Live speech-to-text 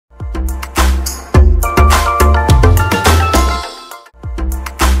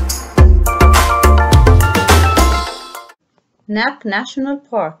Nabq National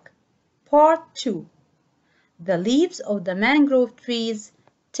Park, Part 2. The leaves of the mangrove trees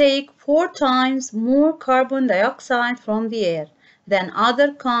take 4 times more carbon dioxide from the air than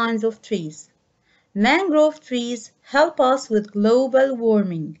other kinds of trees. Mangrove trees help us with global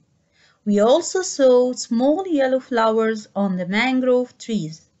warming. We also saw small yellow flowers on the mangrove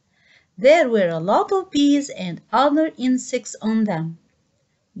trees. There were a lot of bees and other insects on them.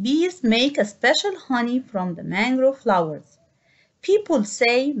 Bees make a special honey from the mangrove flowers. People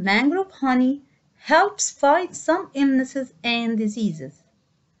say mangrove honey helps fight some illnesses and diseases.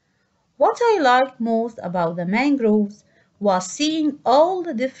 What I liked most about the mangroves was seeing all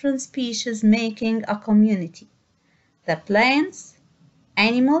the different species making a community. The plants,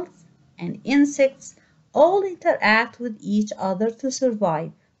 animals, and insects all interact with each other to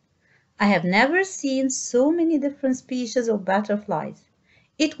survive. I have never seen so many different species of butterflies.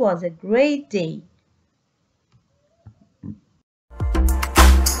 It was a great day.